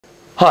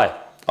Hi,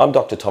 I'm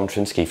Dr Tom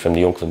Trnski from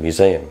the Auckland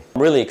Museum.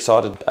 I'm really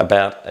excited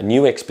about a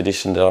new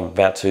expedition that I'm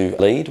about to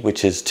lead,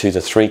 which is to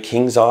the Three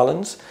Kings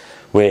Islands.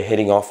 We're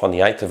heading off on the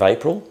 8th of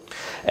April,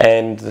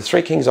 and the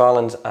Three Kings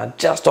Islands are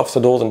just off the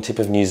northern tip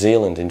of New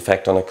Zealand. In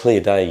fact, on a clear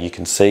day you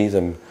can see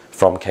them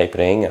from Cape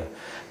Reinga.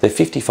 They're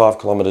 55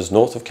 kilometres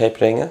north of Cape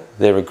Reinga.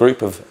 They're a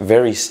group of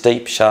very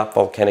steep, sharp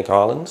volcanic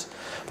islands.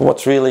 But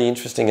what's really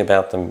interesting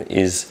about them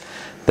is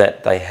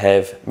that they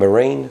have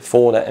marine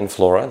fauna and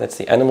flora, that's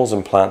the animals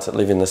and plants that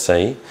live in the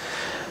sea,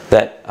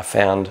 that are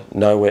found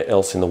nowhere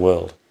else in the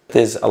world.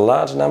 There's a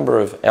large number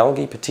of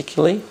algae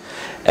particularly,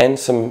 and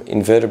some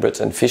invertebrates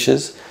and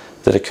fishes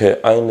that occur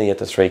only at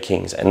the Three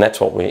Kings, and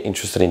that's what we're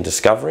interested in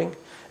discovering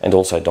and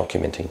also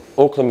documenting.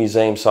 Auckland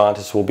Museum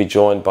scientists will be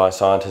joined by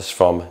scientists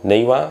from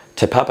Niwa,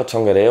 Te Papa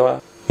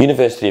Tongarewa,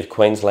 University of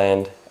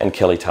Queensland and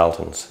Kelly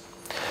Tarleton's.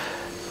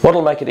 What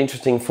will make it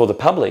interesting for the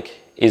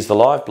public is the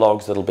live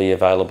blogs that will be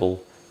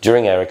available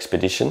during our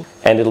expedition,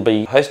 and it'll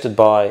be hosted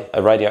by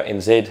a Radio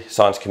NZ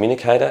science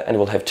communicator, and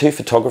we'll have 2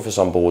 photographers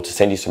on board to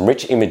send you some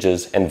rich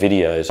images and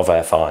videos of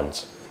our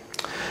finds.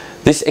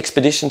 This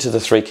expedition to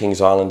the Three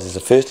Kings Islands is the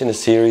first in a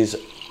series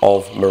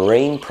of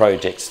marine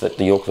projects that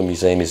the Auckland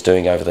Museum is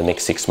doing over the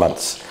next 6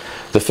 months.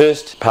 The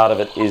first part of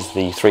it is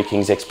the Three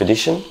Kings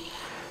expedition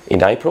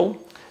in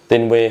April.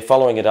 Then we're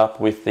following it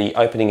up with the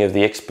opening of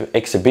the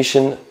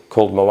exhibition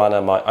called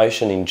Moana, My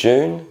Ocean in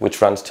June,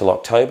 which runs till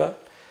October.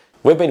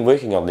 We've been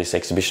working on this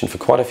exhibition for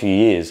quite a few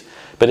years,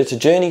 but it's a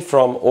journey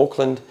from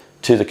Auckland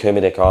to the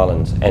Kermadec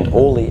Islands and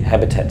all the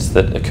habitats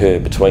that occur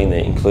between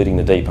there, including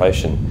the deep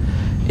ocean,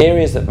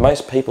 areas that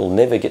most people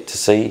never get to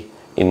see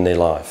in their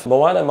life.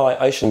 Moana, My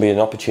Ocean will be an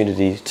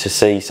opportunity to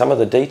see some of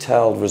the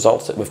detailed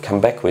results that we've come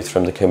back with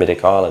from the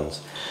Kermadec Islands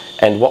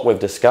and what we've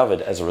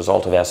discovered as a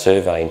result of our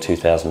survey in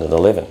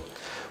 2011.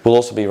 We'll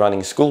also be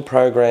running school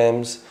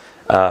programs,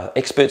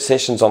 expert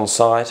sessions on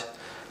site,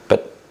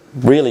 but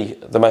really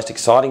the most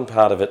exciting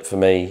part of it for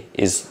me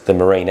is the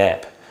marine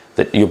app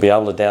that you'll be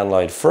able to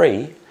download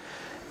free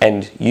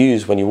and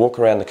use when you walk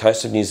around the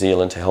coast of New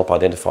Zealand to help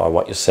identify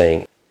what you're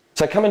seeing.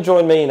 So come and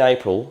join me in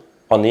April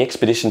on the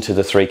expedition to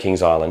the Three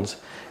Kings Islands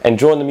and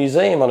join the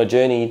museum on a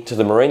journey to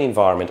the marine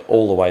environment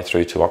all the way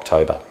through to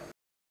October.